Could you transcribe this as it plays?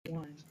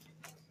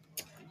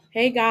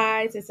Hey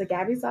guys, it's a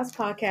Gabby Sauce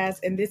podcast,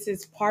 and this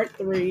is part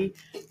 3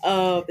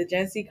 of the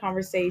Gen Z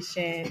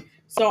conversation.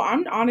 So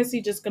I'm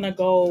honestly just gonna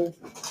go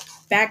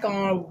back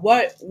on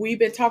what we've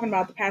been talking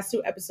about the past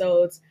 2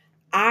 episodes.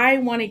 I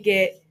want to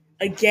get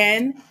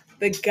again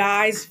the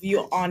guys'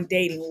 view on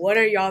dating. What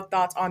are y'all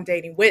thoughts on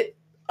dating with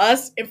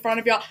us in front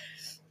of y'all?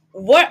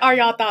 What are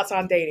y'all thoughts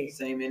on dating?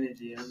 Same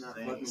energy. I'm not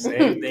fucking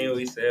Same thing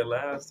we said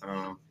last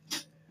time.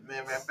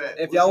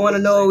 If y'all want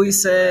to know what we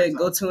said,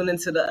 go tune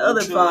into the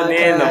other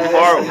podcast. In the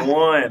part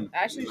 1.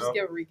 Actually, just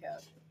give a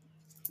recap.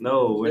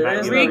 No, we're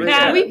not There giving is a no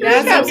recap. We can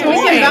That's recap. the We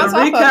point. can bounce The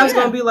off of recap's it.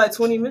 gonna be like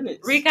 20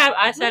 minutes. Recap,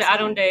 I said I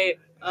don't date.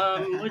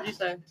 What'd you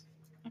say?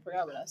 I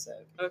forgot what I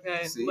said.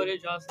 Okay, See? what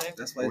did y'all say?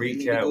 That's why you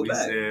need to Recap, go we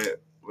back. said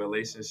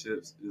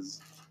relationships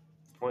is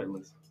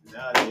pointless.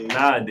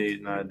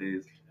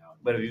 Nowadays.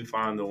 But if you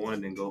find the one,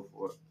 then go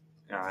for it.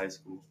 In high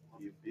school.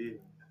 You feel?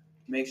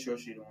 Make sure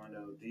she the one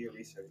though. Do your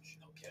research.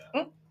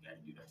 Okay.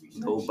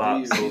 No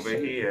box over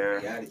here.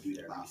 You gotta do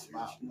that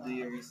research. Do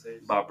your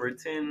research. Bopper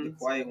The 10.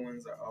 quiet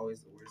ones are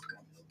always the worst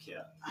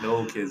ones.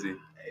 No kizzy.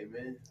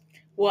 Amen.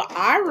 What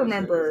I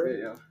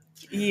remember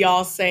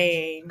y'all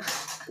saying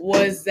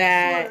was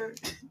that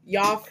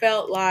y'all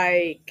felt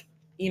like,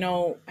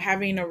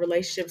 having a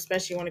relationship,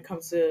 especially when it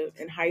comes to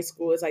in high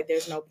school, is like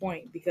there's no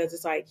point because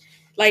it's like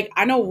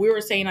I know we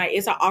were saying like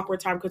it's an awkward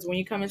time because when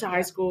you come into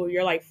high school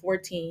you're like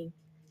 14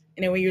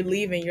 and then when you're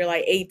leaving you're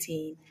like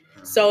 18,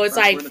 so it's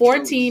like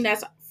 14,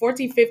 that's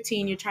 14,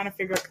 15, you're trying to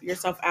figure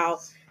yourself out.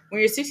 When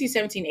you're 16,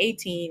 17,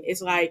 18,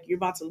 it's like you're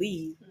about to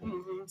leave.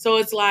 Mm-hmm. So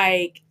it's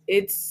like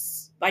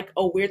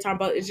a weird time,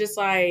 but it's just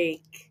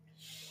like,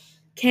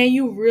 can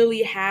you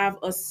really have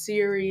a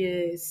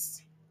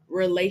serious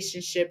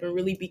relationship and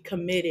really be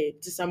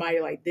committed to somebody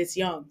like this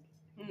young?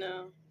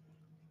 No.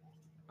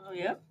 Oh,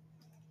 yeah?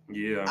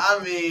 Yeah.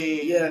 I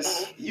mean,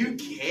 Yes. you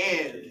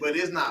can, but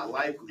it's not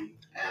likely.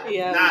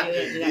 Yeah, not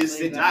yeah,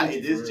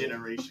 in this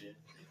generation.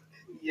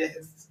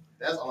 Yes.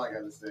 That's all I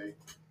gotta say.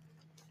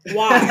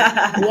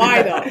 Why?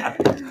 Why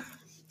though?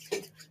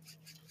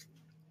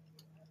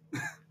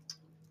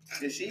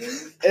 Is she?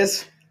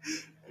 It's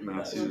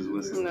No, she was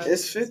listening. No.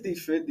 it's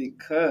 50-50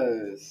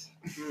 cause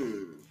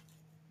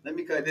Let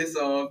me cut this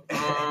off.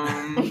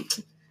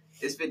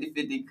 It's 50-50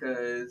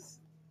 because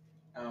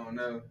I don't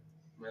know.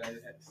 But I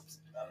just had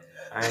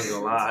to. I ain't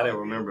gonna lie, I didn't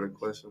remember the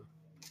question.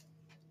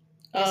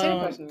 Say the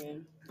question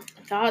again.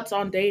 Thoughts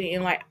on dating,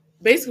 and like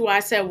basically what I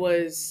said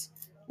was,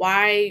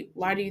 why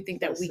do you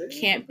think that we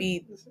can't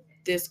be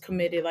this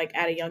committed like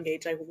at a young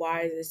age? Like,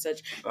 why is it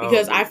such?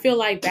 Because I feel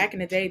like back in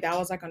the day that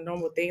was like a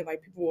normal thing.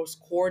 Like people was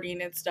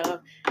courting and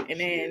stuff, and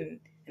then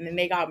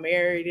they got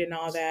married and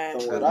all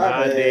that. From what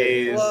I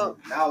heard,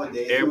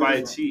 Nowadays,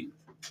 everybody cheat.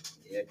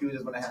 Yeah, people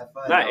just want to have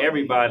fun. Not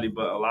everybody,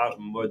 but a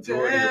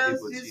majority of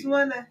people Just cheat.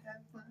 wanna have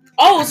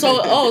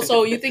fun.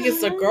 So you think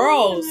it's the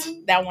girls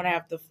that want to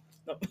have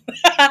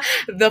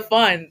the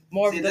fun,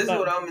 more See, of the this fun? is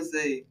what I'm gonna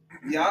say.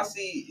 Y'all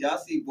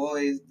see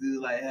boys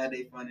do like have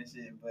they fun and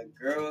shit, but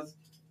girls,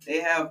 they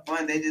have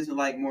fun. They just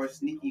like more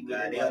sneaky with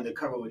Nah, it. they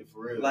undercover with it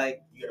for real.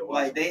 Like, you gotta watch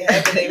like it. they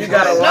have they You fun.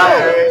 gotta No,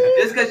 lie.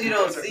 just because you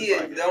don't see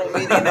it, don't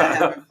mean they're not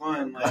having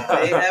fun. Like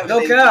they have No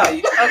they cap. fun.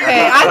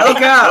 Okay, I No think,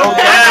 cap.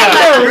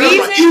 I think the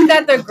reason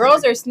that the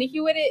girls are sneaky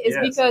with it is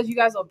Yes. because you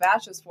guys will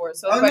bash us for it.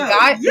 So if Oh, a no.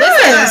 guy,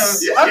 Yes.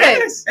 listen, okay,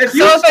 Yes. If so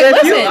you, if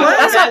if you listen, plan-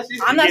 that's not,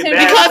 I'm not Get saying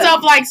back. Because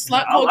of like slut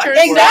I like culture,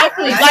 that.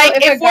 exactly.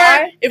 Like So if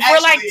we're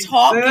like Actually, Say that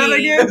talking,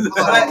 again?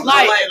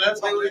 Like- let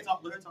her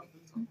talk.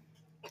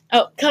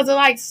 because of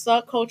like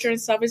slut culture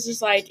and stuff, it's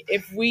just like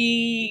if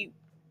we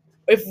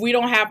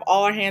don't have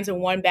all our hands in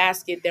one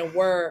basket, then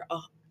we're a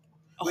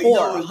But you know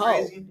whore, a what's hoe.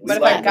 crazy? But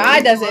if Like, a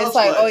guy does it, it's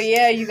like, oh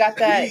yeah, you got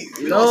that.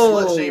 We No.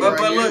 don't slut shame But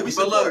right here. look, We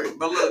but support.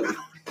 look.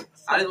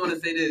 I just want to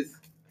say this.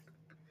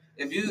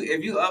 If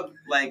you up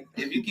like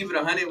if you keep it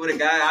 100 with a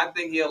guy, I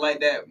think he'll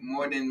like that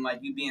more than like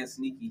you being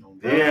sneaky.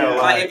 Yeah,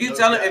 Like if you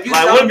tell him like,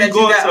 that what if you you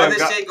go got to a other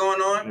guy- shit going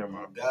on, Never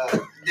mind. God.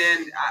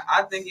 then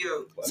I think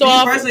you'll. So,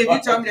 Me personally, if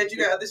you tell me that you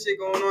got other shit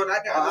going on, I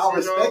got I'll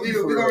other shit respect going you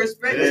on. for We real. gonna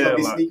respect Just it. don't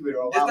be like- sneaky with it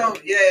all Just out.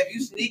 don't. Yeah, if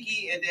you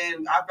sneaky and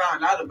then I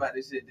found out about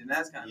this shit, then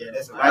that's kind of. Yeah,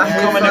 that's Like, you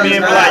coming to me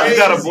and be like, you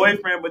got a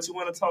boyfriend, but you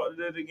want to talk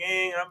to the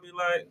gang? I'll be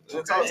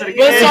like, talk to the gang.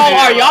 But so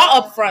are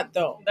y'all up front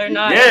though? They're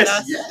not.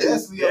 Yes.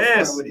 Yes, we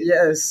Yes. upfront with it.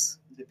 Yes,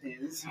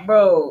 Depends.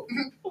 bro.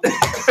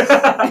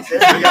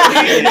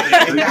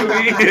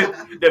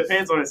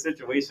 Depends on the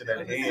situation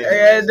at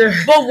hand. And,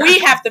 But we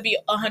have to be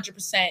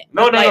 100%.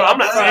 No, I'm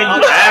not saying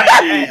you have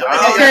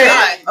to. Okay.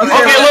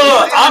 Okay,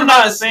 look, I'm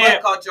not saying.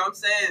 Slut culture. I'm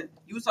saying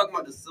you was talking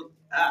about the.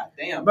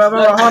 Damn. bro,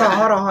 hold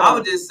on. I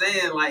was just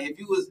saying, like, if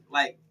you was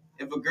like,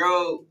 if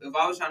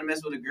I was trying to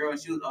mess with a girl and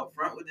she was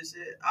upfront with this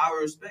shit, I would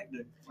respect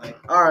her. Like,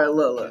 All right,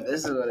 look.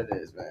 This is what it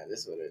is, man. This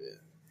is what it is,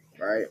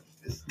 right?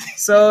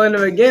 So in the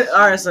beginning,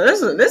 all right. So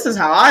this is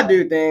how I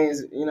do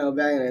things, back in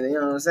the, you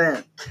know what I'm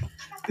saying.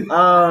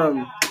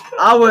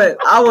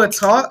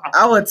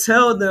 I would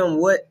tell them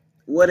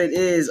what it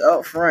is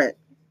up front.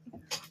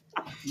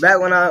 Back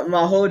when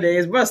my whole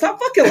days, bro, stop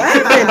fucking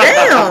laughing,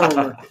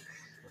 damn.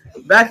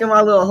 Back in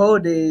my little whole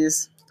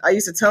days, I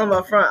used to tell him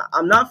up front,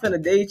 I'm not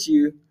finna date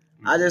you.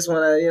 I just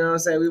wanna, you know what I'm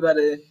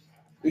saying,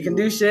 we can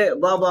do shit,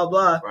 blah blah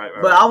blah. Right.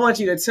 But I want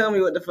you to tell me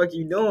what the fuck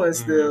you doing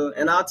still,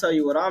 and I'll tell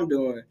you what I'm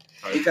doing.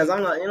 Because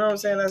I'm not, you know what I'm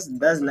saying?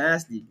 That's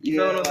nasty. You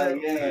feel what I'm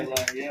saying?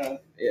 Yeah,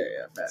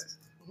 facts.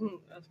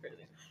 That's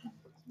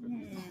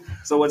crazy.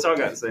 So what y'all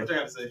got to say?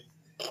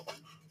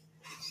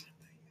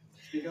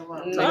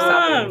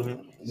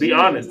 Be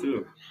honest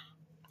too.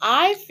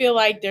 I feel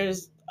like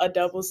there's a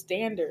double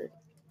standard.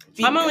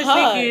 I'm only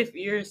because- sneaky if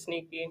you're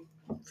sneaky.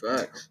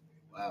 Facts.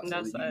 Wow,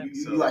 That's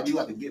you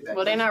have to get back.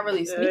 Well, they're not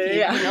really sneaky.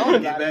 Yeah. You know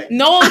about it.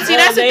 No, see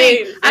that's the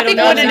They- thing. they I think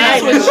don't what know it that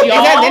is I with know.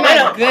 y'all. They're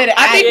not good at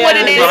I think Yeah, what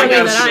it is that's with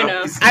that I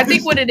know. I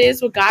think what it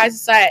is with guys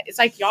is that it's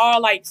like y'all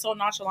like so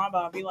nonchalant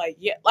about it. Be like,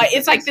 yeah, like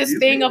it's like this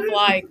thing of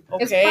like,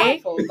 It's okay,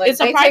 prideful. Like,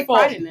 It's a they prideful-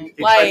 take pride in it.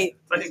 like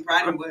I take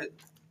pride in what?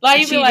 like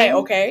you be like, Cheating.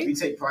 okay. You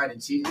take pride in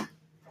cheating.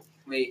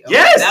 Wait.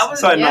 Yes. That was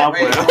Sorry, no, I'm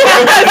wait. playing.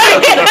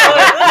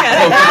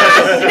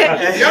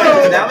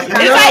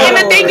 It's like, and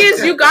the thing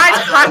is, you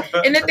guys,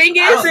 and the thing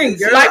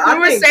is, like we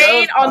were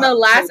saying on the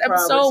last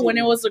episode when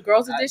it was the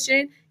girls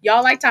edition,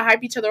 y'all like to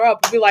hype each other up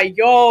and be like,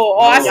 "Yo, oh,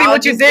 I see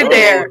what you did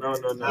there." No.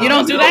 You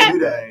don't do that?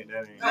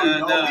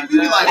 No, we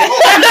be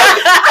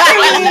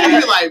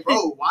like,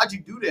 bro, why'd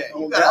you do that?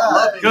 You gotta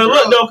love it. Cause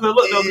look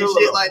though.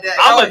 Shit like that.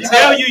 I'ma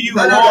tell you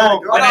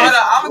wrong. Hold on.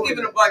 I'm gonna keep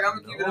it a buck. I'm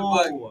gonna keep it a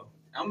buck.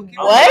 I'm gonna keep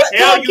What? it a buck.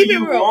 Tell Keep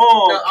you it real.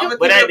 wrong. I'ma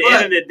But keep at it the a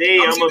buck. end of the day,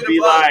 I'm I'm gonna keeping be it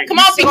a buck. like, Come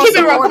on, keep it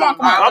real. Come on. I'm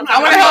I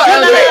not- want to hear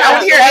LJ. I want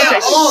to hear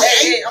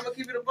LJ. Hey, I'm gonna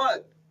keep it a buck.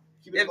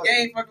 If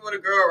Gang fucking with a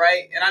girl,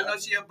 right, and I know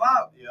she a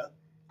bop,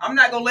 I'm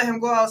not gonna let him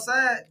go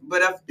outside.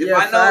 But if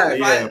I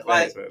know,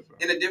 facts.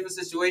 in a different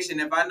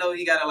situation, if I know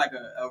he got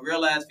a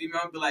real ass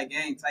female, I'm be like,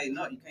 Gang, tighten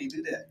up. You can't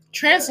do that.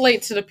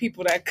 Translate to the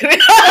people that couldn't.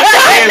 The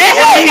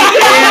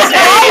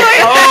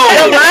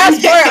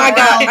last part, I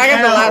got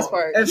the last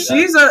part.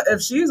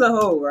 If she's a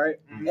hoe, right?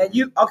 And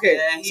you okay?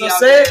 Yeah, he so out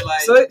say there,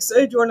 like-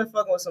 say Jordan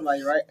fucking with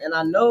somebody, right? And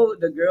I know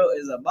the girl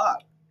is a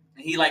bop.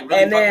 And he like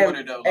really And fucking then with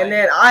her though. and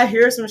then I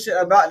hear some shit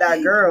about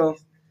that girl.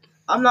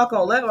 I'm not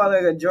gonna let my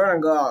nigga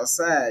Jordan go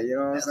outside. You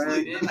know what I'm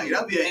saying?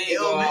 That'd be an Can't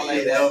go ill out like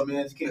man. that. Ill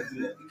man, you can't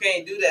do that. You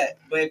can't do that.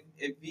 But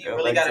if you Yeah,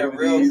 really like got a Timothy,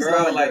 real he's girl,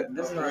 not- like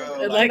this a is not-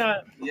 real, It's like,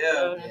 not.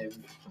 yeah,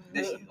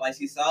 that she, like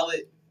she's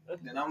solid,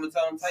 then I'm gonna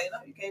tell him tighten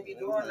up. You can't be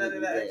doing none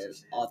of that extra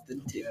shit.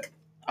 Authentic.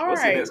 All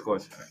What's the right. next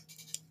question?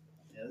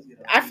 Yeah, let's get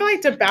on. I feel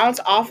like to bounce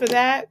off of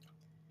that.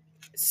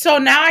 So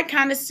now I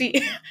kind of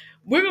see.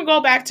 We're gonna go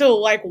back to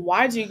like,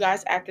 why do you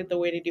guys act the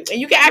way they do? And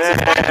you can ask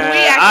us why do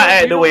we act. I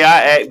act the way I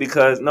act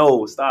because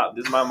stop.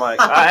 This is my mic.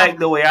 I act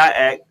the way I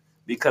act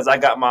because I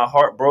got my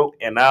heart broke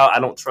and now I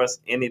don't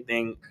trust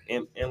anything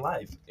in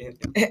life.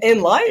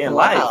 In life.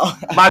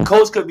 life, my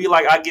coach could be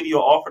like, "I give you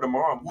an offer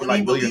tomorrow." I'm What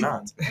like, do "No, you you're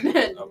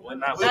believe? not." We're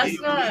not. That's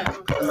not. I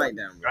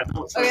don't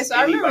trust Okay, so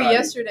I remember anybody.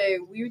 yesterday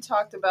we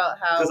talked about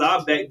how. Because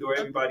I backdoor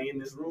everybody in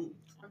this room.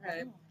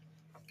 Okay.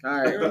 All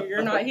right.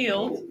 You're not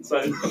healed. So,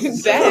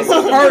 That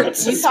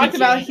hurts. We talked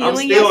about I'm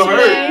healing still hurt.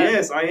 yesterday.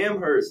 Yes, I am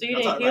hurt. So you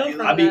didn't heal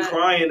from I be that.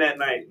 crying that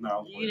night.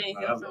 No, You didn't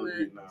heal from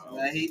that.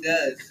 Nah, he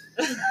does.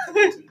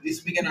 He's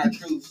speaking our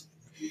truth.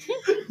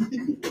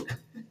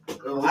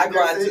 I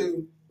cry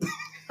too.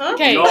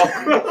 Okay, No.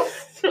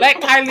 let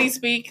Kylie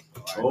speak.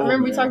 Oh, I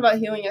remember we man. talked about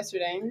healing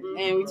yesterday, Mm-hmm.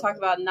 and we talked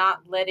about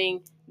not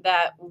letting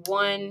that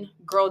one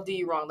girl do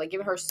you wrong, like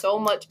giving her so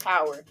much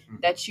power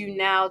that you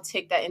now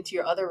take that into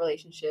your other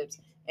relationships,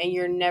 and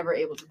you're never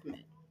able to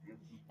commit.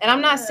 And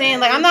I'm not saying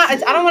like I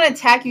don't want to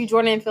attack you,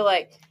 Jordan, and feel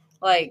like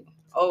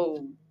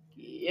oh,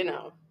 you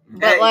know,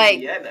 but like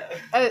yeah, no.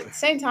 at the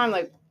same time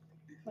like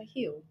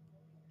heal.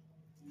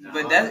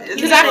 But that's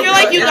Because I feel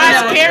like you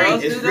guys carry-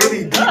 It's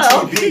really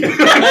Oh. DTB. You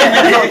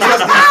don't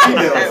trust these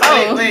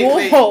females.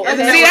 Wait. Whoa. Isn't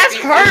See, that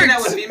that's what- isn't that hurts.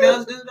 what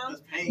females do though?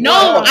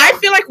 No, I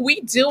feel like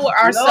we deal with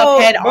our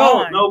stuff head bro.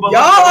 on. No, but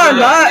Y'all are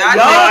not.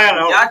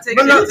 Y'all take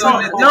No, it to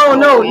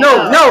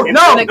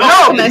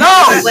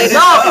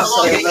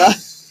a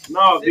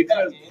No,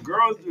 because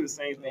girls do the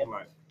same thing.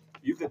 Like,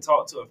 you can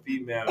talk to a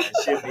female and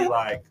she'll be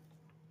like,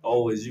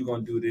 "Oh, is you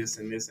gonna do this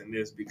and this and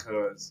this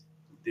because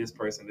this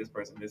person did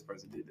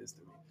this to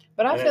me?"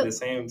 But I And feel at the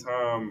same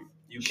time,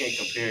 you can't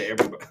compare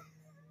everybody.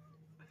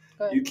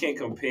 Go ahead. You can't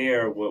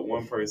compare what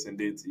one person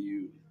did to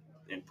you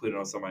and put it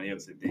on somebody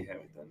else if they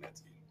haven't done that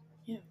to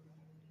you. Yeah.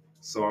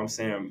 So I'm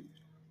saying,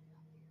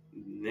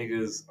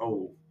 niggas,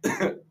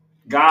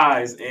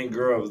 guys and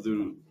girls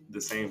do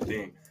the same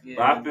thing. But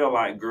I feel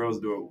like girls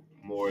do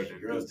it more than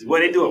Girls do well,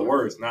 they it do it more.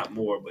 worse, not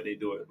more, but they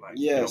do it like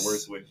in a Yes.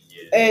 worse way.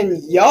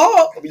 And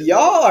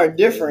y'all are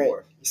different.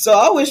 So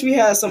I wish we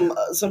had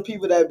some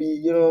people that be,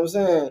 you know what I'm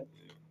saying,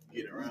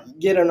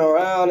 getting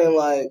around and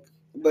like,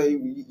 but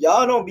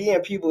y'all don't be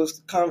in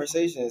people's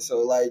conversations. So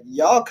like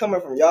y'all coming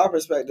from y'all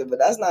perspective, but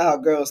that's not how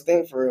girls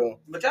think for real.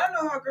 But y'all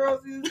know how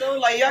girls is though.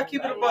 Like y'all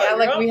keep it a buck. yeah,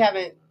 like we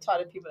haven't taught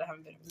it people that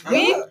haven't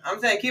been. I'm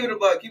saying keep it a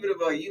buck.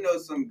 You know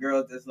some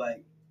girls that's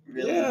like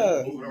really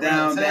Yeah.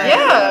 down.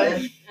 Yeah.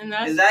 And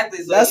that's Exactly.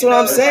 So That's you what know,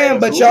 I'm it's saying.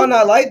 like, But y'all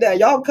not like that.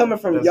 Y'all coming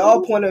from That's y'all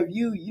who? point of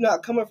view. You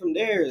not coming from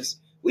theirs.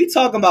 We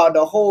talking about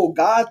the whole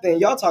God thing.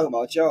 Y'all talking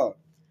about y'all.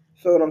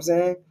 Feel what I'm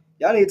saying?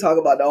 Y'all need to talk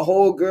about the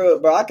whole girl,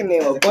 bro. I can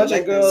name a bunch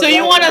of girls. So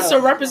you right want now. us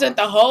to represent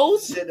the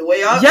hoes? Shit, the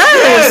way y'all,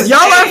 Yes, y'all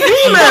are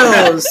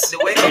females. The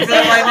way I'm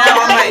feeling right now,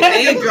 I might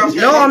name drop.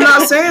 No, I'm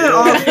not saying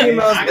all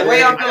females. The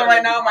way I'm feeling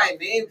right now, I might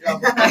name drop.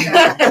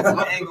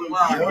 I ain't gonna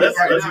lie. Let's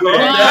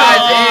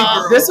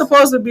go. This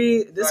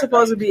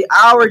supposed to be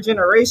our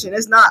generation.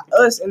 It's not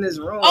us in this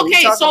room. We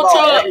Okay, talking so about to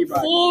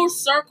everybody. full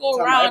circle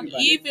Talking about around,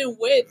 everybody. even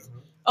with,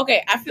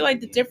 okay, I feel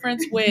like the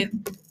difference with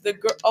the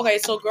girl, okay,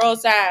 so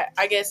girls that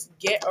I guess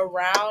get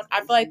around, I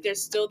feel like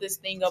there's still this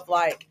thing of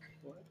like,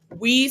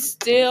 we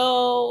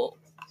still,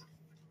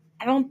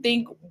 I don't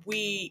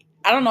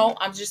know,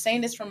 I'm just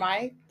saying this from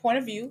my point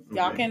of view.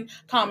 Y'all can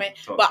comment,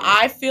 but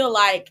I feel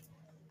like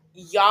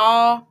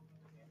y'all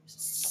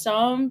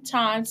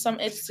sometimes, some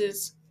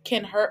instances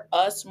can hurt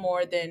us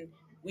more than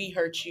we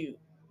hurt you.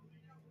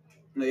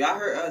 No, y'all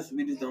hurt us.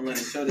 We just don't let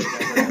it show that.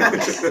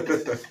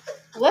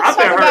 Let's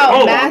talk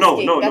about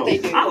masking that they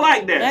do. I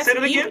like that. That's Say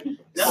it again.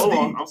 Hold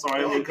on. I'm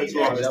sorry. I didn't cut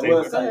you off.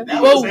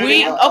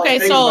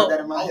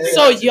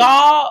 So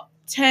y'all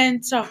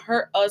tend to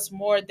hurt us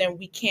more than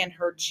we can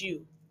hurt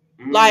you.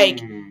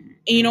 Like,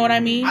 you know what I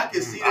mean? I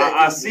can see that.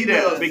 I see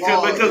that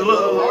because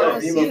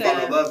look,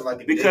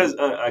 because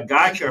a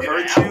guy can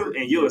hurt you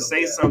and you'll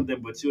say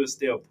something, but you'll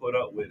still put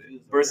up with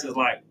it. Versus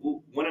like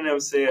one of them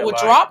said, Would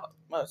like, drop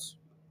us.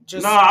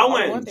 No, I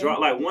wouldn't drop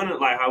like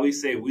like how we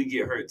say we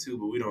get hurt too,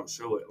 but we don't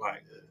show it.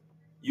 Like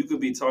you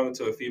could be talking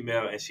to a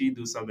female and she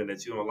do something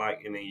that you don't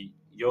like, and then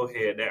your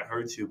head that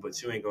hurts you,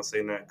 but you ain't gonna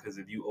say nothing because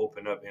if you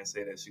open up and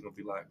say that, she gonna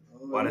be like,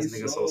 "Why this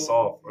nigga so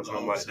soft?" or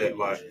something like that.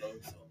 Like,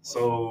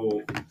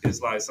 so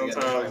it's like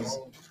sometimes,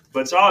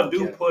 but y'all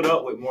do put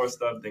up with more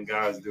stuff than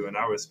guys do, and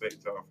I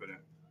respect y'all for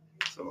that.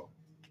 So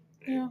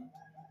yeah,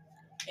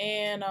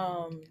 and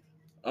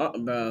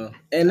bro,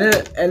 and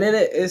then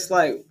it's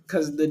like,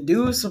 cause the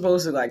dude's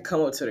supposed to like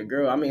come up to the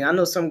girl. I mean, I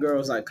know some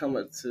girls like come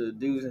up to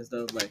dudes and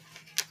stuff like,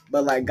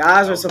 but like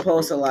guys are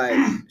supposed to like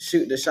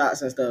shoot the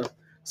shots and stuff.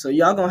 So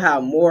y'all gonna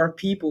have more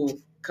people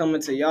coming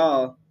to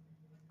y'all,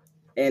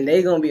 and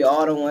they gonna be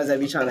all the ones that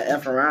be trying to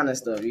F around and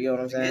stuff. You know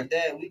what I'm saying? Get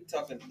that. We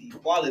talking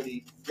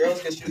equality.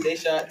 Girls can shoot their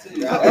shot too.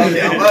 see,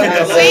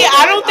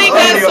 I don't think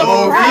that's a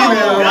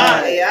problem.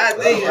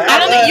 I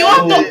don't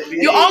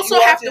think you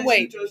also have to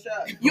wait.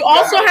 You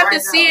also have to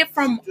see it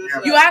from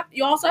you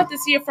also have to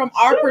see it from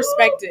our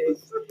perspective.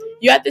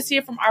 You have to see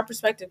it from our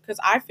perspective, because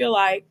I feel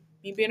like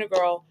me being a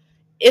girl,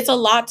 it's a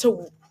lot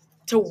to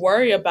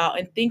worry about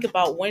and think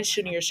about when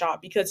shooting your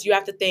shot, because you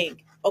have to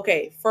think,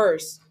 okay,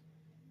 first,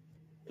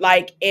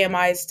 like, am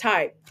I his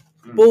type?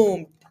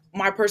 Boom.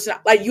 My person,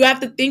 like, you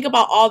have to think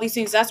about all these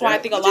things. That's why I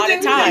think a lot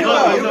of times. You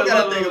don't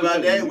gotta think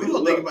about that. We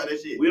don't think about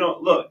that shit. We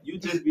don't look. You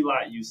just be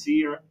like, you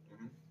see her.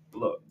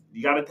 Look,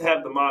 you gotta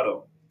have the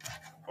motto.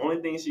 Only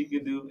thing she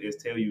can do is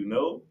tell you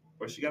no,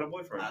 or she got a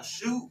boyfriend. I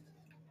shoot.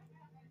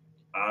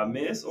 I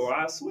miss or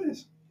I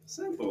switch.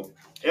 Simple.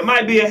 It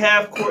might be a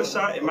half court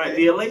shot. It might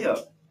be a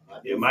layup.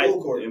 It might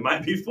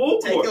be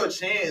full court. Take your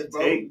chance,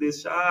 bro. Take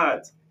this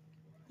shot.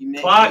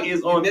 Clock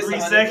is on 3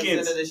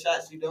 seconds. Of the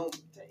shots you don't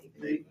take.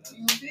 Next,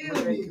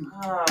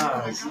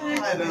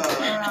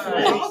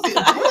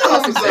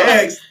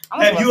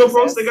 have you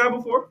approached the guy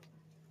before?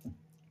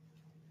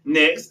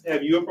 Next,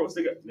 have you approached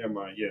the guy? Never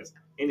mind. Yes.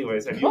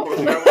 Anyways, have you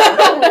approached the guy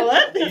before?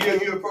 What?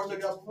 You approached the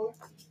guy before?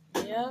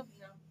 Yeah.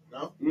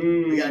 No.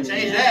 We gotta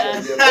change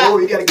that. You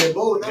gotta get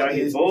bold. You gotta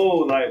get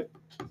bold. Like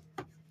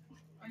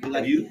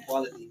you.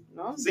 Quality.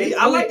 No, See,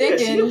 I like that.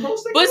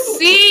 But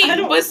see,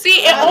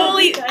 it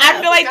only, I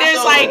feel like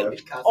there's like,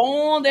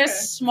 there's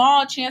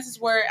small chances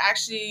where it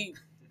actually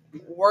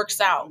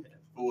works out.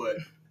 What?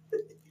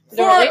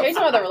 Are you talking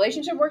about the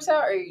relationship works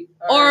out,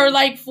 or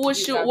like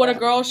with a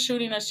girl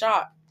shooting a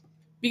shot?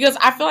 Because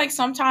I feel like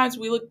sometimes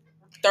we look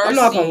thirsty. I'm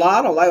not gonna lie,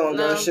 I don't like when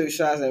girls shoot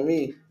shots at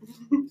me.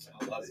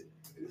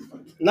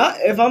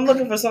 Not if I'm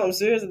looking for something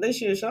serious and they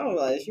shoot a shot, I'm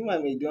like, she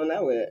might be doing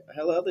that with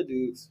hella other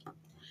dudes.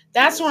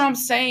 That's what I'm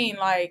saying.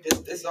 Like,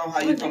 it's on how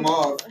you come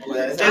off.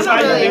 Like, That's how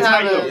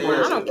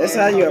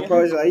you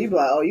approach it. Like, you be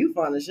like, oh, you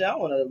find the shit. I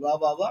want to blah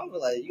blah blah. But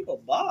like, you a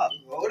bob.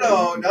 Hold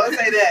on, don't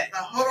say that.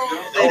 Hold on,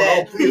 don't say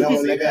that. No,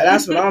 nigga,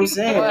 that's what I'm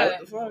saying. What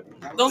the fuck?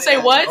 Don't say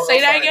what?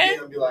 Say that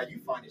again. Be like, you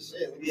find this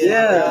shit.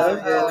 Yeah.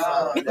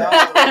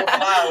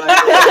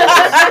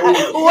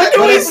 What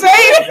do we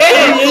say?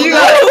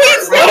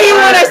 What do you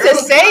want us to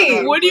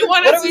say? What do you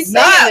want us to say?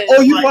 Not,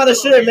 oh, you find the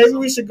shit. Maybe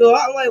we should go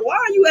out. I'm like, why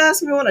are you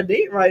asking me on a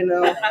date right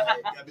now?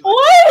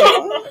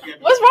 What?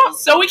 What's wrong?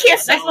 So we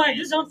can't say like,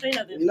 just don't say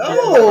nothing.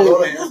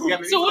 No.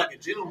 So like a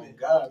gentleman.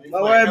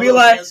 My word, be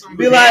like,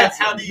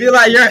 you're.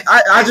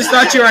 I just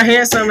thought you were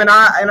handsome, and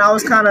I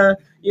was kind of,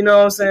 you know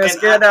what I'm saying,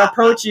 scared to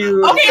approach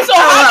you. Okay, so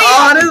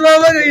how this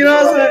motherfucker, you know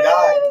what I'm saying?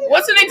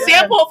 What's an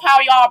example of how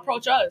y'all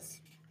approach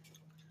us?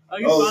 Are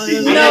you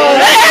fine?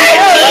 No.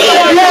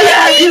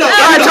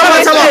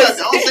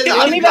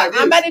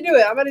 I'm about to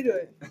do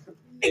it.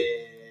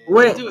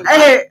 Wait,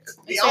 hey,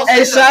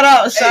 shout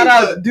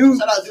out,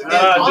 dude. I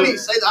don't even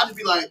say that. I just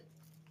be like,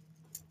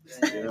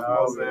 You know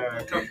what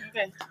I'm saying?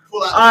 Okay.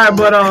 All right,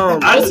 but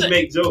I just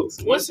make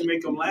jokes. Once you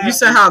make them laugh. You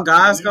said how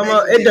guys come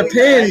up. It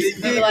depends.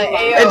 Like,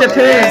 It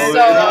depends.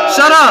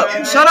 Shut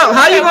up.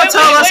 How you gonna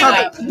tell us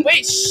how?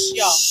 Wait, shh,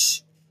 y'all.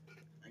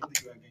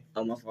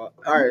 Oh, my fault.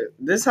 All right,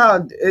 this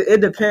how it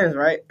depends,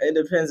 right? It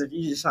depends if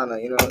you just trying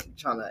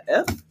to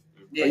F,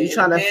 Yeah, or you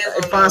trying depends to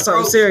on find the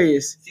something approach.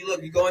 serious. See,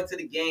 look, you go into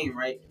the game,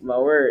 right? My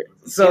word.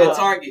 Get a So,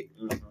 target.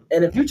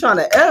 and if you trying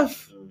to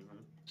F,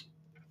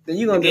 then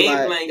you The gonna be game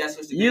like, plan, got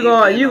switch the you game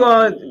plan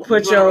gonna up.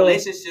 put You in a your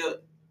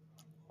relationship.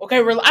 Okay,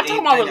 I'm talking game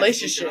about plan gotta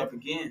switch it relationship. up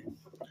again.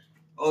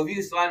 Oh, if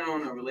you sliding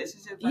on a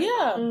relationship?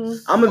 Yeah.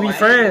 I'm gonna be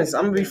friends.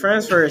 I'm gonna be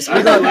friends first.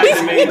 We're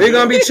We're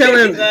gonna be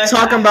chilling,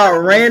 talking about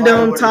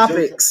random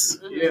topics.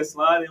 Yeah,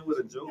 slide in with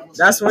a joke.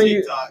 That's when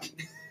you. I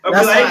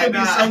mean, like, it could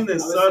be something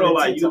subtle,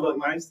 like you look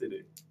nice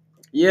today.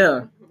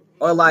 Yeah,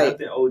 or like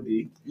Nothing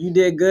OD. you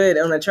did good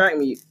on the track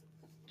meet.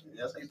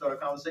 That's how you start a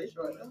conversation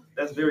right now.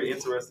 That's a very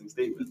interesting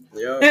statement.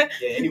 Yeah.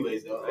 Yeah,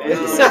 anyways, though.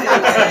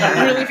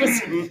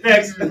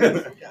 Next.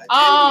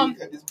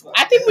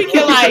 I think we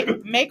can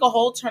like make a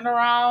whole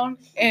turnaround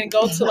and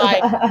go to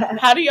like,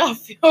 how do y'all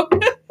feel?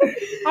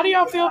 How do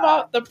y'all feel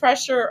about the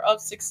pressure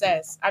of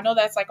success? I know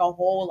that's like a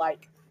whole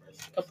like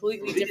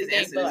completely different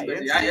thing, but like,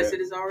 Y'all answered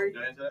this already?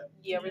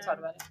 Yeah, we talked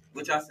about it.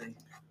 What y'all say?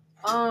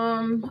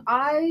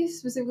 I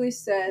specifically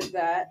said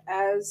that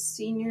as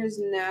seniors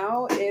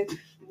now, if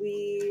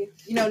we,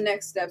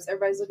 next steps,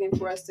 everybody's looking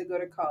for us to go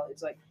to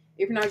college. Like,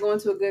 if you're not going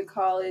to a good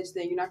college,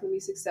 then you're not going to be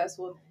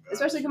successful,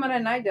 especially coming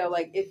out of Nightdale.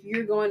 Like, if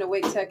you're going to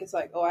Wake Tech, it's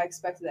like, oh, I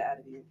expected that out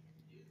of you.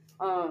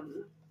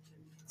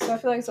 So I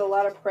feel like it's a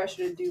lot of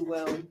pressure to do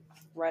well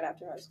right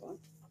after high school.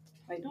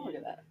 Like, don't look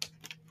at that.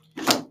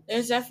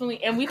 There's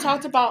definitely, and we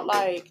talked about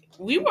like,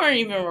 we weren't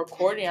even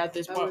recording at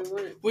this point.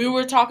 We We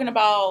were talking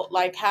about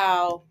like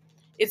how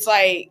it's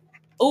like,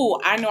 oh,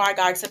 I know I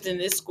got accepted in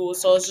this school,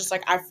 so it's just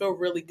like I feel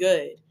really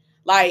good.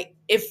 Like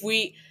if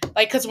we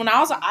because when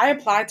I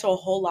applied to a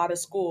whole lot of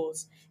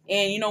schools,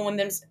 and when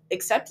them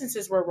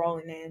acceptances were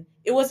rolling in,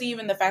 it wasn't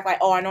even the fact like,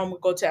 oh, I know I'm gonna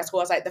go to that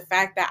school. It's like the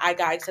fact that I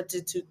got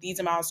accepted to these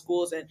amount of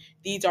schools, and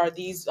these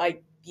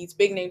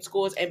big name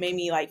schools, and made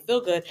me like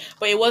feel good.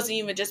 But it wasn't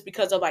even just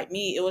because of like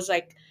me. It was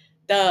like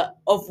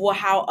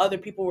how other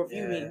people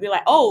review me. Be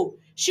like, oh,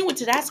 she went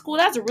to that school.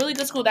 That's a really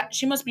good school. That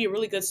she must be a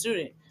really good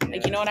student.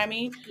 Like, you know what I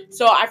mean?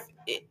 So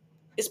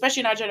especially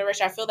in our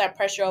generation, I feel that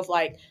pressure of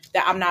like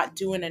that I'm not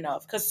doing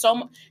enough because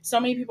so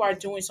many people are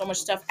doing so much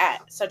stuff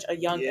at such a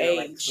young age.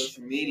 Like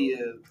social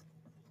media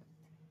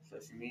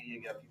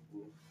got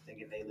people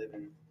thinking they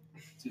living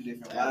two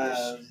different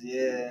lives.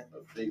 Yeah,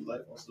 A fake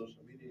life on social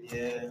media.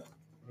 Yeah,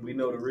 we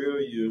know the real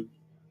you.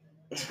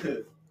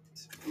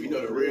 We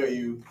know the real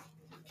you.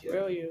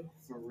 Real you.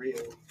 For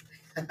real.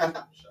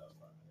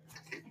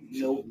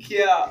 No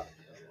cap.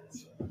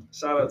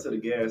 Shout out to the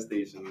gas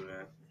station,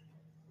 man.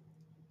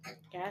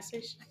 Gas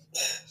station.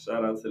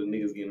 Shout out to the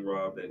niggas getting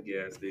robbed at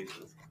gas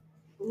stations.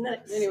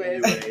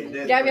 Anyways,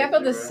 Gabby, I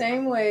felt the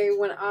same way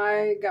when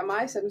I got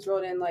my acceptance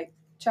rolled in. Like,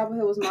 Chapel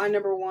Hill was my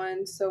number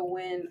one. So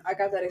when I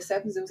got that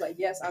acceptance, it was like,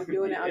 yes, I'm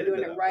doing it. I'm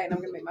doing it right, and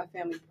I'm gonna make my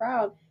family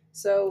proud.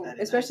 So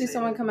especially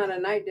someone come out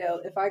of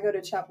Nightdale, if I go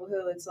to Chapel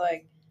Hill, it's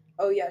like,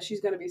 oh yeah, she's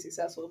gonna be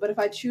successful. But if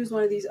I choose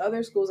one of these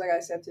other schools I got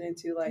accepted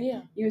into, like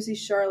UNC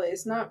Charlotte,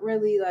 it's not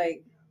really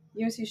like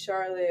UNC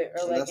Charlotte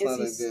or like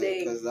NC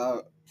State. Because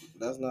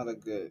that's not a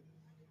good.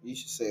 You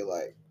should say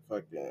like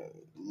fucking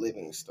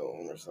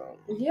Livingstone or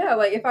something. Yeah,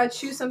 like if I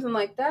choose something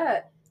like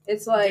that,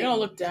 it's like they're gonna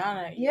look down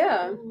at you.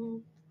 Yeah.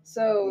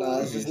 So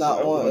no, it's just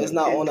not on. It's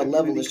not on the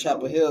level of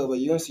Chapel Hill, but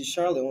UNC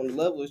Charlotte on the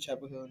level of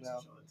Chapel Hill now.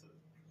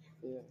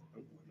 Yeah.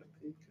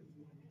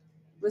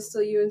 But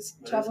still, UNC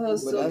Chapel Hill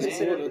is still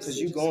considered because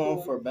you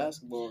going for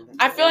basketball.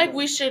 I feel like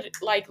we should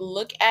like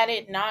look at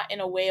it not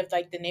in a way of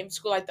like the name of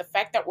school, like the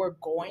fact that we're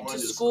going to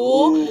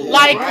school.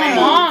 Like, come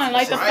on,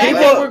 like the fact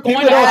that we're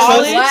going to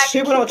college.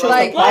 People don't trust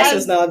the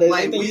process nowadays.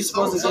 They think you're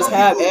supposed to just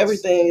have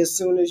everything as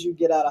soon as you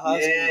get out of high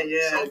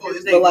school.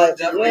 But like,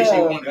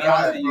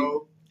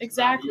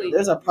 exactly.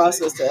 There's a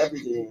process to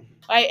everything.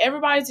 Like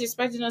everybody's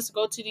expecting us to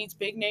go to these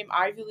big name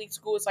Ivy League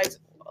schools.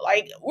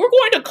 Like we're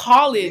going to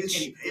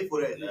college.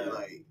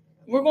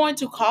 We're going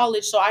to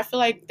college, so I feel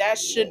like that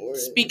should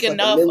speak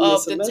enough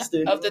of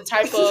the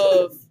type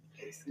of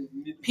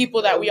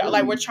people that we are.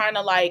 Like we're trying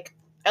to like,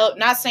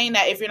 not saying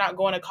that if you're not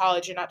going to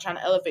college, you're not trying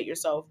to elevate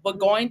yourself, but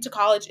going to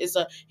college is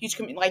a huge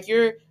commitment. Like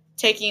you're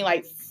taking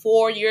like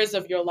 4 years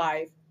of your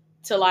life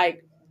to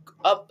like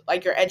up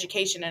like your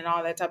education and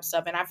all that type of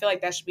stuff, and I feel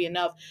like that should be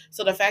enough.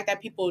 So the fact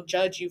that people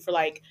judge you for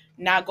like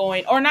not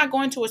going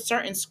to a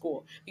certain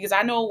school, because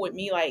I know with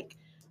me like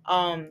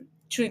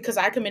because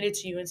I committed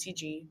to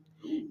UNCG.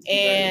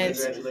 And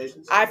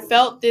I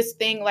felt this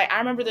thing, like I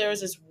remember there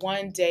was this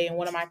one day in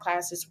one of my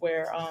classes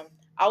where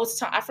I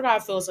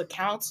forgot if it was a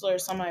counselor or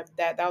something like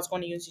that was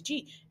going to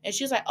UNCG, and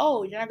she was like,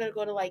 oh, you're not going to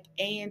go to like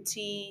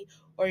A&T,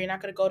 or you're not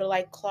going to go to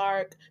like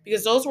Clark,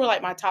 because those were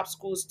like my top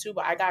schools too,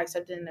 but I got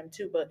accepted in them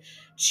too. But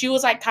she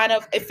was like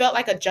it felt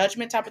like a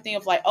judgment type of thing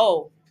of like,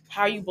 oh,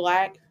 how are you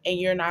black and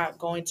you're not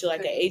going to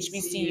like a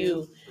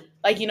HBCU?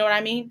 Like, you know what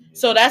I mean?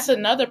 So that's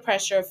another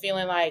pressure of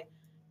feeling like,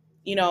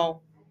 you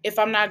know, if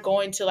I'm not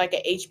going to like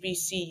a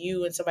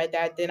HBCU and stuff like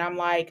that, then I'm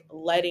like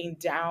letting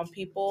down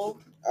people.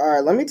 All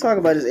right, let me talk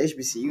about this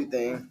HBCU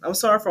thing. I'm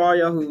sorry for all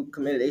y'all who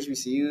committed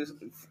HBCUs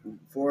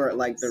for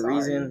like the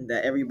reason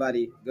that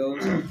everybody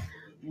goes.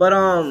 But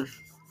I'm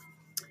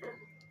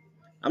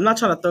not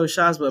trying to throw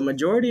shots, but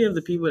majority of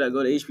the people that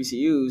go to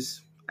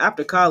HBCUs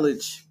after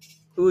college,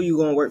 who are you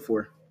gonna work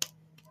for?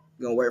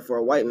 You're gonna work for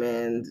a white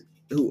man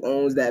who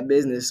owns that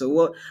business. So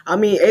what? I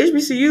mean,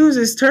 HBCUs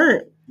is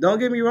turned. Don't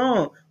get me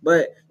wrong,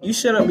 but you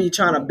shouldn't be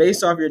trying to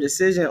base off your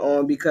decision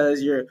on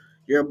because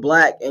you're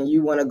black and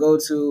you want to go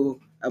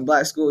to a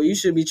black school. You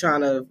should be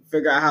trying to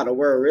figure out how the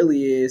world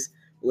really is,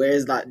 where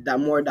it's like that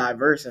more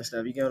diverse and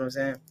stuff. You get what I'm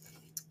saying?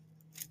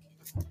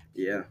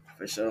 Yeah,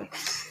 for sure.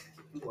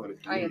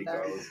 I get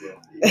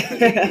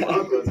that.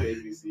 I'm going to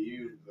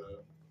HBCU.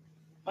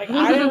 Like,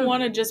 I didn't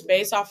want to just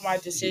base off my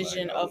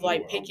decision of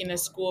like picking a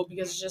school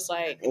because it's just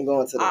like I'm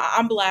going to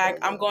I'm black,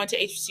 I'm going to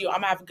HBCU, I'm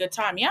gonna have a good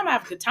time. Yeah, I'm gonna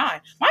have a good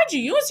time. Mind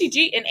you,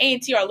 UNCG and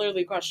A&T are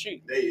literally across the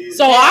street.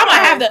 So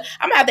I'm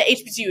gonna have the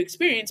HBCU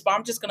experience, but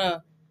I'm just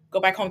gonna go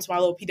back home to my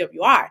little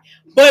PWI.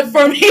 But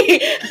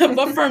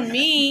for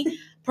me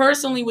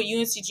personally with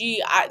UNCG,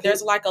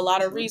 there's like a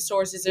lot of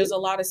resources. There's a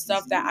lot of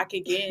stuff that I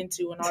could get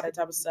into and all that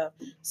type of stuff.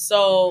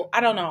 So I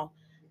don't know.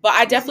 But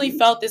I definitely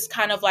felt this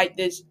kind of like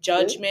this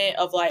judgment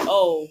of like,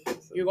 oh,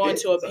 you're going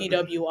to a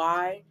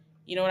PWI.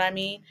 You know what I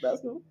mean?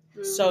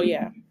 So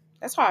yeah,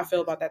 that's how I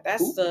feel about that.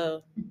 That's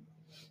the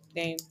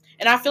thing.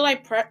 And I feel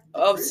like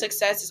of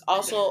success is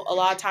also a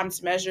lot of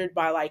times measured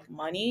by like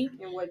money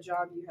and what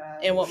job you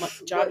have and what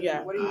job you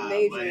have. What are you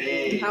majoring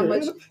in?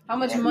 How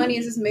much money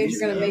is this major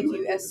going to make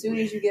you as soon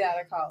as you get out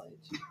of college?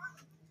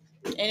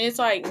 And it's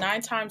like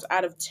 9 times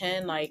out of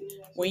 10, like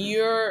when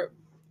you're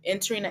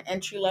entering an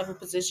entry level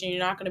position, you're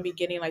not going to be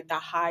getting like the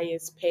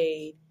highest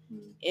paid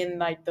in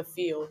like the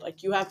field.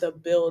 Like you have to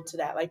build to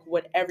that, like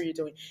whatever you're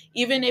doing.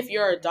 Even if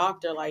you're a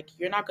doctor, like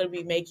you're not going to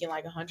be making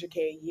like $100K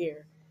a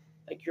year,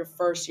 like your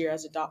first year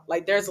as a doctor.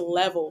 Like there's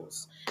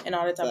levels and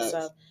all that type of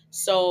stuff.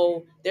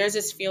 So there's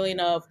this feeling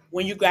of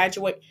when you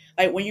graduate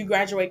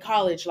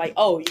college, like,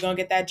 oh, you're going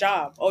to get that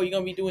job. Oh, you're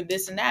going to be doing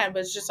this and that. But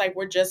it's just like,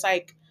 we're just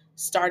like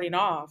starting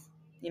off.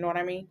 You know what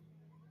I mean?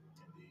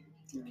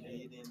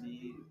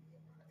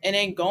 And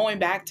then going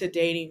back to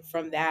dating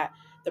from that,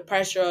 the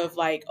pressure of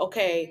like,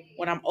 okay,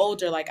 when I'm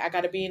older, like I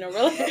gotta be in a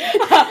relationship.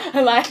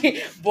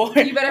 Like, boy,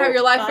 you better have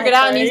your life figured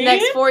out in these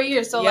next 4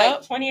 years. So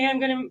like 20,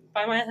 I'm gonna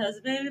find my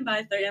husband.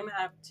 By 30, I'm gonna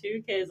have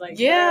 2 kids. Like,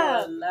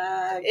 yeah,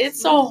 relax.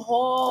 It's a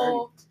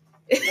whole.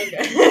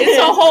 It's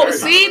a whole.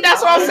 See,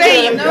 that's what I'm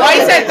saying. No, why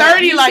you said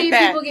 30 you like see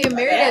that? People get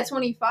married at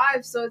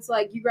 25, so it's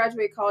like you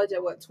graduate college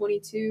at what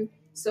 22.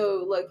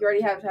 So look, you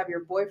already have to have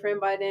your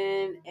boyfriend by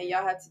then, and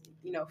y'all have to,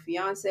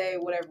 fiance,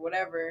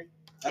 whatever.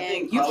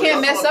 And you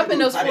can't mess up in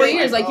those 4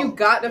 years. Like you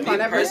got to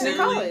find that person in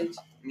college.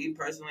 Me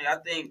personally, I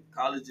think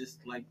college is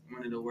like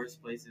one of the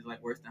worst places,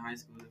 like worse than high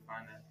school to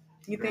find that.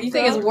 You think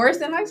it's worse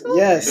than high school?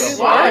 Yes.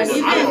 Why?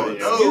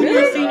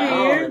 Junior, senior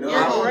year.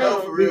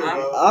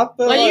 I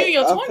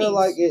feel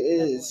like it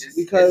is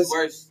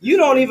because you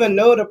don't even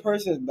know the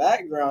person's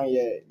background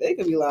yet. They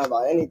could be lying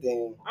about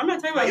anything. I'm not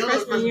talking about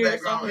freshman year.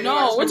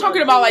 No, we're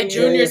talking about like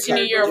junior,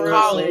 senior year of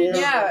college.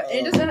 Yeah,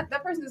 and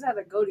that person doesn't have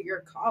to go to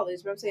your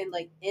college. But I'm saying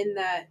like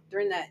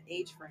during that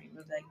age frame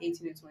of like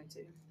 18 to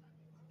 22.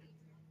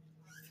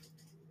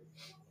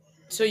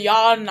 So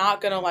y'all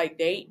not gonna like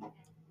date?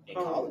 In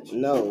college?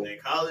 No. In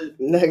college?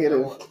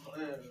 Negative.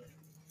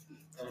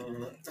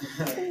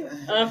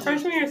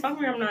 Freshman year,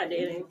 sophomore year, I'm not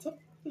dating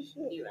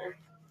either.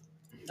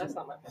 That's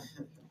not my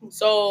plan.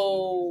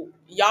 So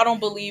y'all don't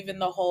believe in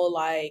the whole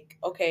like,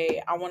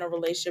 okay, I want a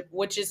relationship,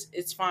 which is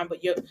it's fine,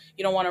 but you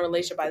don't want a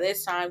relationship by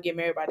this time, get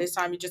married by this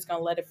time. You're just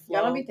gonna let it flow.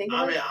 Y'all don't be thinking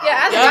about that?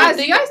 Yeah, as guys,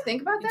 do you guys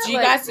think about that? Do you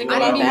guys think about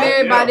that? I need to be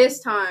married by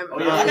this time.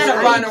 I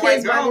gotta find the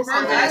right girl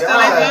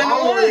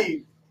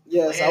first.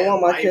 Yes, I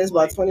want my kids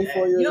by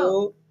 24 years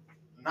old.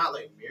 Not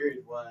like marriage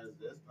wise.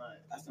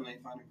 I still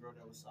ain't find a girl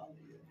that was solid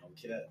yet. No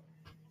cap.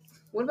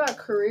 What about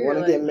career?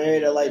 Want to get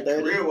married at like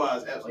 30? Career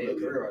wise,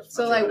 absolutely.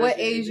 So like, what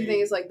age do you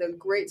think is like the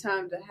great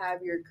time to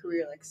have your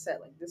career like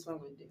set? Like this one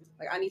I'm gonna do.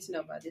 Like I need to know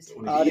about this age.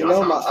 I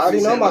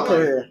already know my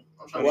career.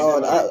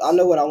 Well, I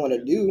know what I want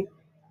to do,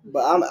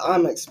 but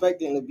I'm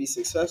expecting to be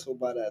successful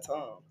by that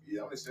time.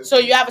 So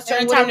you have a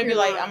certain time to be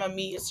like, I'm gonna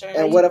meet a certain.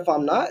 And what if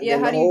I'm not? Yeah,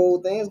 then the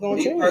whole thing's gonna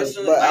change.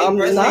 But I'm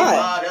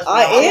not.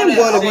 I am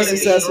going to be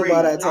successful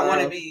by that time. I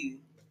want to be.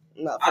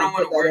 I don't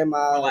want to work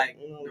for like.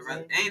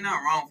 Ain't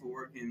nothing wrong for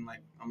working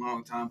like a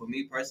long time, but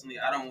me personally,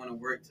 I don't want to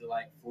work till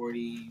like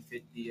 40,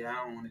 50. I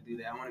don't want to do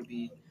that. I want to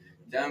be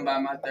done by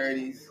my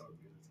 30s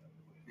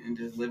and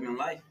just living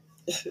life.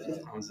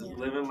 I'm just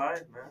living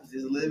life, man.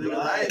 Just living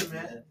life,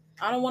 man.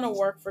 I don't want to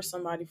work for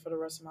somebody for the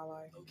rest of my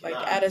life. Like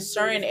at a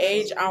certain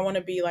age, I want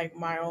to be like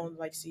my own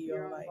like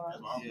CEO. Like,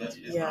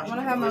 I want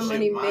to have my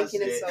money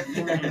making itself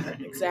work.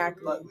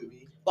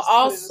 Exactly. But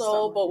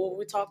also, but when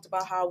we talked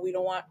about how I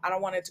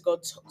don't want it to go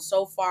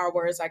so far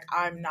where it's like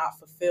I'm not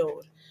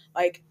fulfilled.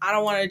 Like I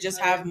don't want to just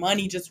have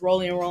money just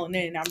rolling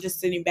in. I'm just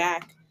sitting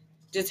back,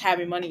 just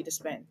having money to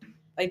spend.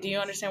 Like, do you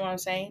understand what I'm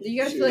saying?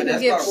 You gotta feel like you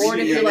get bored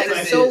if you're like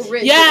so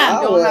rich.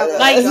 Yeah, you don't have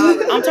like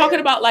I'm talking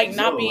about like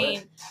not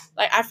being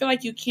like I feel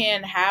like you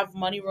can have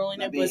money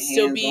rolling in, but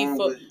still be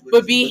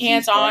be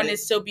hands on and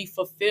still be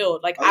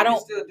fulfilled. Like I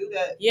don't still do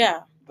that.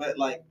 Yeah, but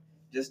like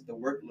just the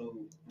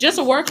workload. Just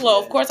a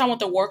workload. Of course, I want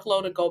the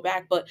workload to go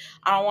back, but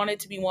I don't want it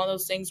to be one of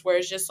those things where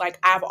it's just like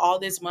I have all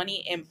this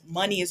money and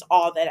money is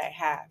all that I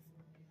have.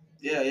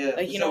 Yeah.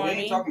 Like, you know what I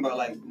mean? Talking about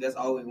like that's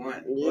all we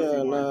want.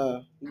 Yeah,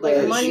 nah.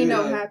 Like money,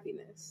 no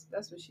happiness.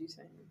 That's what she's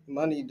saying.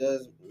 Money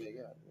does make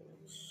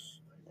happiness.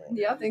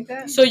 Yeah, I think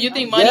that. So you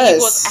think money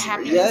equals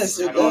happiness? Yes,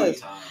 it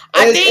does.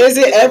 Is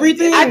it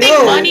everything? I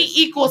think money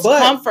equals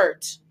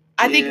comfort.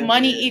 I think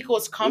money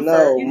equals comfort.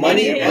 No,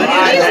 money is a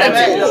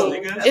tool.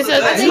 It's a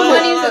tool.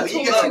 Money is a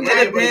tool.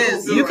 It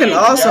depends. You can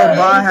also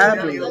buy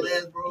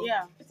happiness.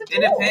 Yeah.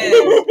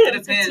 It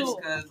depends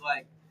because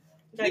like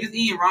niggas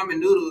eating ramen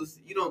noodles,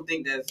 you don't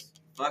think that's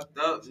fucked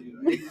up.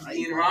 Niggas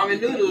eating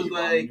ramen noodles,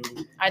 like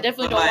I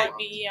definitely don't want to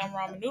be eating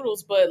ramen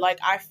noodles, but like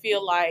I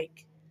feel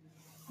like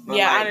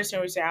I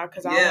understand what you're saying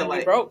because I don't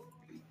want to be broke.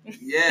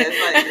 Yeah,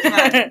 it's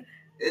like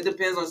it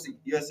depends on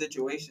your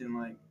situation.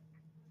 Like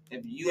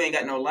if you ain't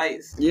got no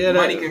lights,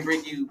 money can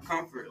bring you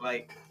comfort,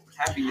 like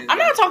happiness. I'm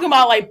not talking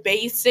about like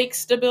basic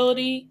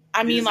stability.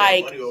 I mean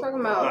like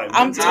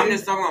I'm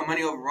just talking about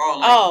money overall.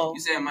 Like, you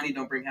said money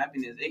don't bring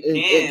happiness. It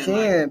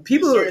can.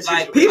 People that's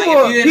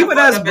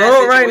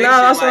broke right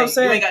now. That's what I'm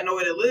saying. You ain't got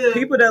nowhere to live.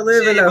 People that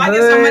live in the hood. If I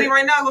get some money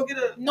right now, go get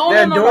a No.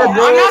 I'm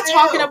not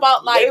talking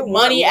about like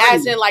money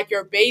as in like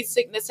your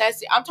basic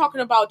necessity. I'm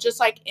talking about just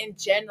like in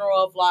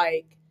general of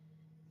like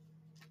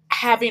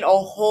having a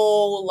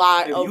whole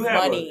lot of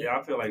money.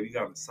 I feel like you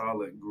got a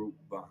solid group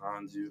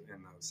behind you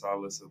and a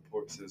solid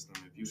support system.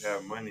 If you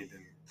have money,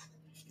 then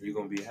you're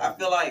gonna be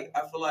happy.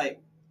 I feel like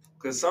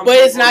but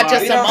it's not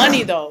just the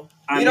money though.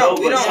 We don't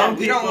want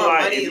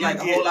money like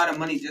a whole lot of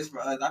money just for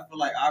us. I feel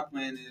like our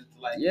plan is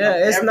like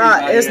it's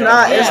not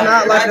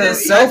like a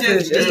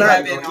selfish. It's not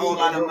having a whole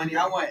lot of money.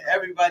 I want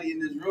everybody in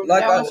this room.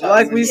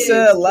 Like we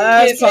said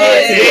last time.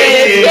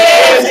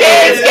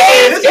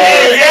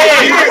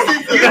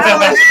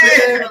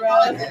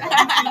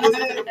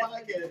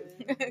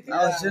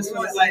 I was just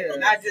like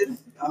not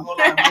just a whole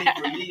lot of money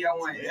for me. I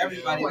want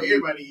everybody.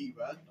 Everybody to eat,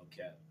 bro.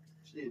 Okay.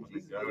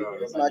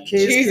 My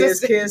kids.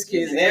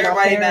 And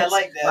everybody not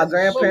like that. My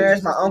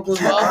grandparents, my uncles,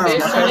 my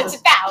aunts.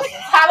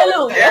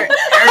 Hallelujah.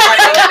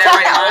 Everybody ain't got that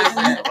right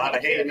mindset. A lot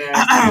of hating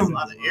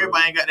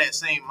Everybody ain't got that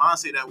same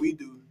mindset that we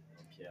do.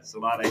 There's a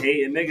lot of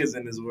hating niggas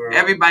in this world.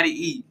 Everybody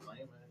eat.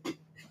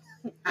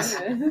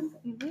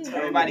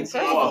 Everybody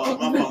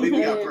we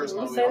got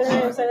personal.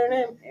 Say their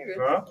name.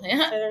 Huh?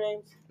 Say their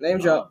name. Name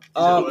drop.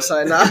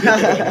 Sorry, nah.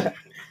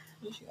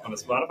 On the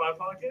Spotify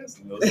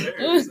podcast? No,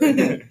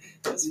 sir.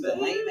 That's the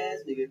lame ass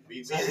nigga.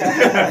 We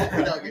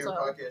don't get a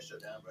podcast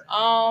shut down, bro.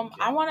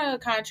 I want to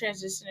kind of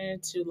transition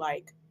into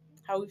like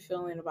how we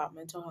feeling about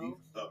mental health.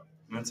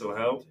 Mental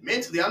health?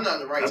 Mentally, I'm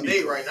not in the right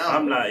state right now.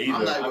 I'm not either.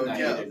 I'm not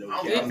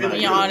going to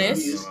Be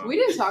honest. We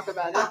didn't talk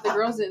about it. The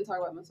girls didn't talk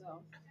about mental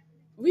health.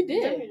 We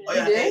did. Oh,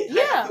 yeah. We did?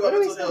 Yeah. What do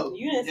we say?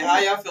 How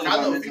y'all feel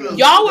about mental health?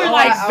 Y'all were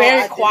like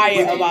very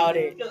quiet about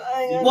it.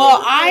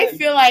 Well, I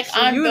feel like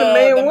I'm the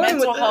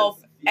mental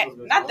health,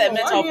 not the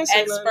mental health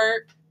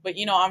expert, but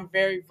you know, I'm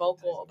very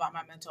vocal about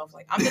my mental health.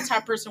 Like I'm the type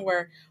of person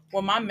where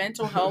when my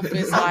mental health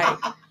is like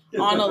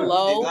on a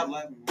low,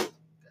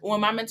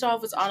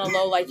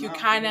 like you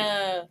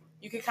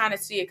can kind of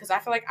see it because I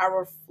feel like I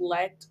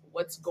reflect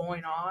what's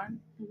going on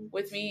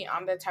with me.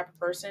 I'm that type of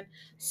person.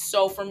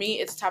 So for me,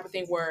 it's the type of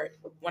thing where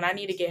when I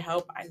need to get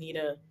help, I need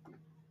to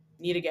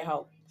get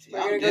help.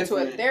 Are you gonna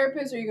go to a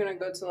therapist or are you gonna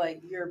go to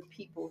like your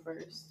people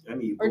first?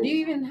 Or do you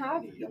even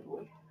have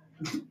people?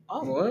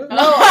 Oh, what?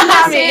 No, I'm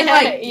not saying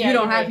like you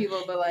don't have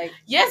people, but like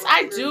yes,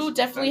 I do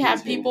definitely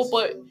have people,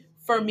 but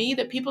for me,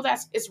 the people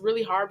it's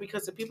really hard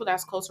because the people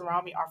that's close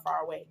around me are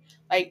far away.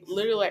 Like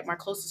literally, like my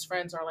closest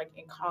friends are like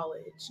in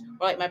college,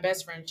 or like my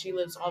best friend, she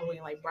lives all the way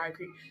in like Bride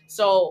Creek.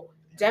 So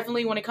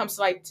definitely, when it comes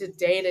to like to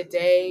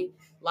day,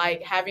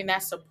 like having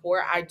that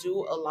support, I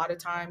do a lot of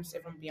times,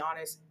 if I'm being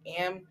honest,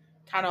 am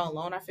kind of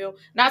alone. I feel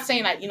not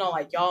saying that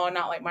like y'all are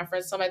not like my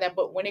friends, something like that,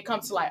 but when it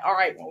comes to like, all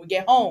right, when we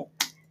get home.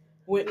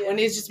 When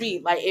it's just me,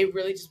 like it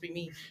really just be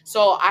me.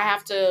 So I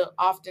have to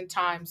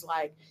oftentimes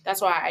like that's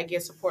why I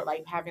get support,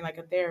 like having like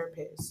a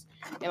therapist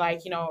and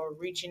like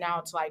reaching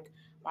out to like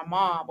my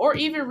mom or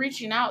even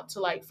reaching out to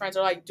like friends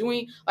or like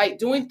doing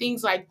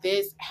things like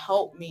this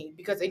help me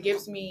because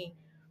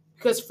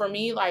for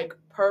me like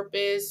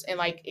purpose and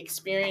like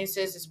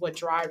experiences is what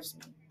drives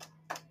me.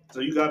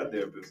 So you got a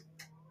therapist?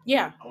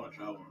 Yeah. I want to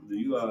travel. Do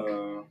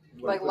you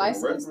like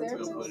licensed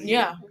therapist?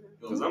 Yeah.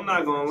 Because I'm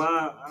not gonna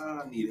lie,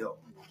 I need help.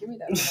 Give me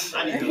that.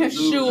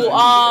 Shoot.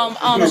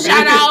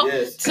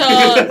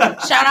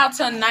 Shout out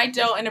to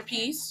Nightdale Inner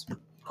Peace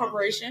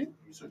Corporation.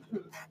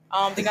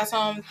 They got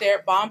some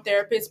bomb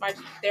therapists. My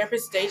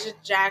therapist, Deja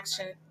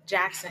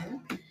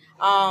Jackson.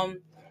 I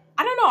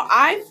don't know.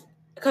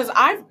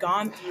 I've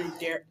gone through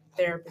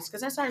therapists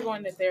because I started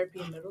going to therapy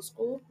in middle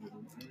school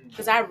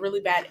because I had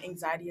really bad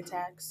anxiety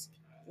attacks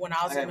when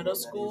I was in middle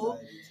school.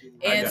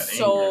 And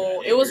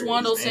so it was one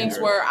of those things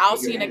where I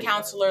was seeing a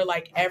counselor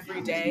like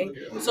every day.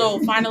 So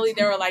finally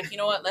they were like, you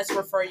know what, let's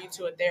refer you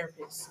to a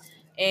therapist.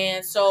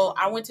 And so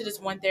I went to this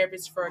one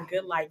therapist for a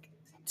good like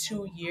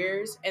 2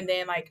 years. And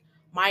then like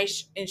my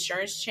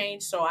insurance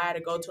changed. So I had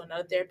to go to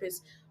another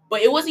therapist.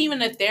 But it wasn't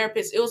even a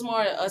therapist. It was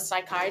more a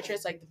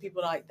psychiatrist, like the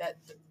people like that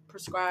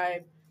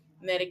prescribe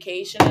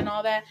medication and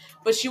all that.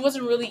 But she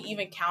wasn't really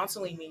even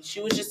counseling me.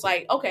 She was just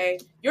like, okay,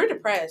 you're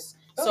depressed.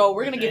 So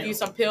we're going to give you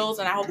some pills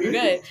and I hope you're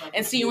good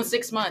and see you in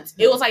 6 months.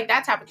 It was like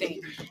that type of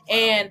thing.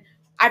 And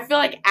I feel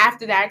like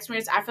after that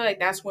experience, I feel like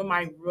that's when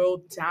my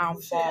real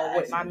downfall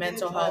with my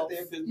mental health. Do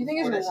you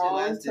think it's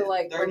wrong to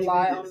like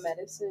rely on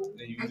medicine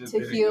to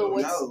heal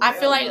what's... I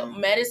feel like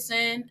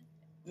medicine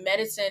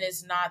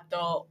is not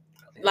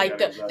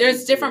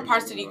there's different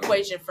parts to the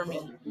equation for me.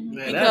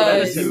 Man,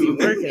 because that be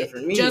working for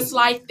me. Just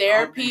like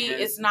therapy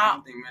is not... I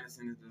don't think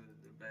medicine is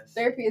the best.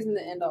 Therapy isn't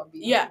the end all be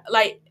all. Yeah,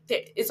 like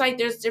it's like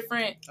there's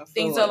different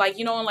things that like,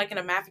 you know, like in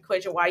a math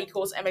equation, y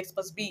equals mx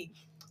plus b.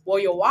 Well,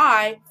 your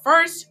y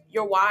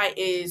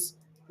is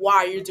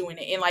why you're doing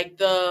it, and like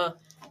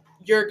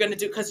you're gonna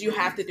do because you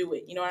have to do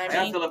it. You know what I mean?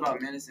 How I feel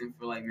about medicine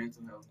for like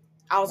mental health.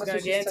 I was gonna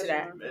get into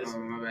that.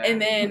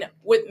 And then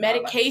with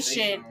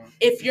medication,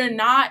 if you're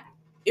not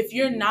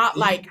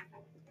like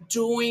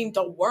doing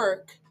the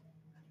work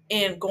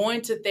and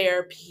going to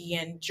therapy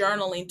and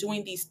journaling,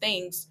 doing these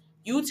things,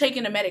 you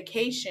taking a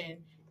medication,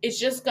 it's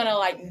just gonna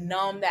like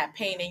numb that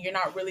pain, and you're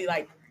not really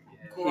like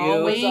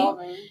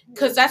growing.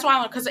 Because that's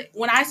why, because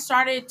when I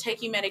started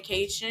taking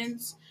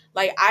medications,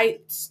 like I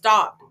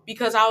stopped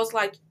because I was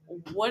like,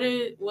 what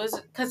it was,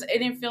 because it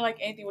didn't feel like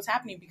anything was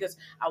happening because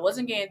I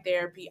wasn't getting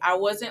therapy. I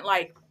wasn't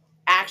like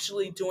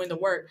actually doing the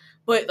work.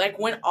 But like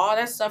when all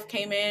that stuff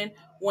came in,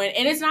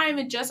 and it's not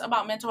even just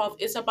about mental health,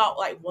 it's about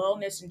like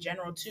wellness in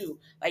general too,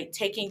 like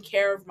taking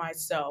care of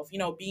myself, you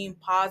know, being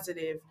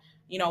positive,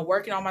 you know,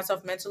 working on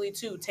myself mentally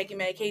too, taking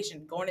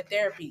medication, going to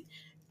therapy,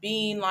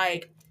 being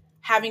like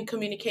having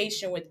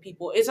communication with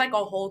people. It's like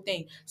a whole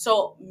thing.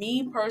 So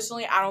me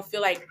personally, I don't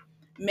feel like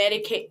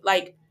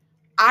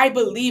I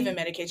believe in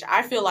medication.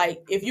 I feel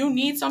like if you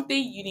need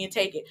something, you need to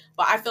take it.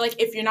 But I feel like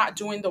if you're not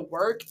doing the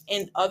work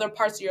in other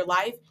parts of your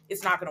life,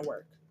 it's not going to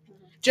work.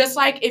 Just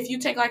like if you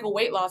take like a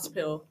weight loss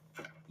pill,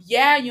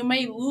 yeah, you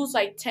may lose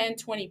like 10,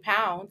 20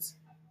 pounds,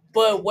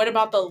 but what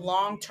about the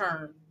long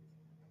term?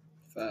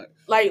 Facts.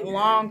 Like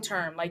long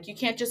term. Like you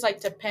can't just like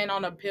depend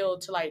on a pill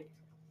to like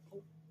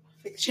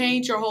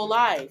change your whole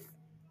life.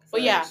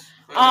 But yeah.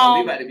 We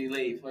about to be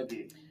late. Fuck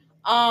it.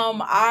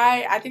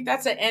 I think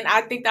that's it, and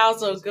I think that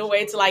was a good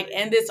way to like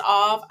end this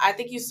off. I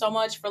thank you so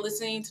much for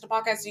listening to the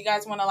podcast. Do you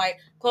guys want to like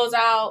close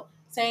out,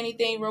 say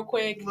anything real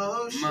quick?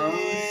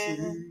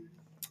 Motion.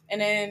 And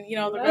then, you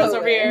know, the girls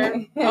over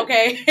here.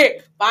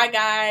 Okay. Bye,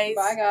 guys.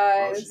 Bye,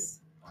 guys.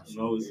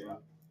 Motion.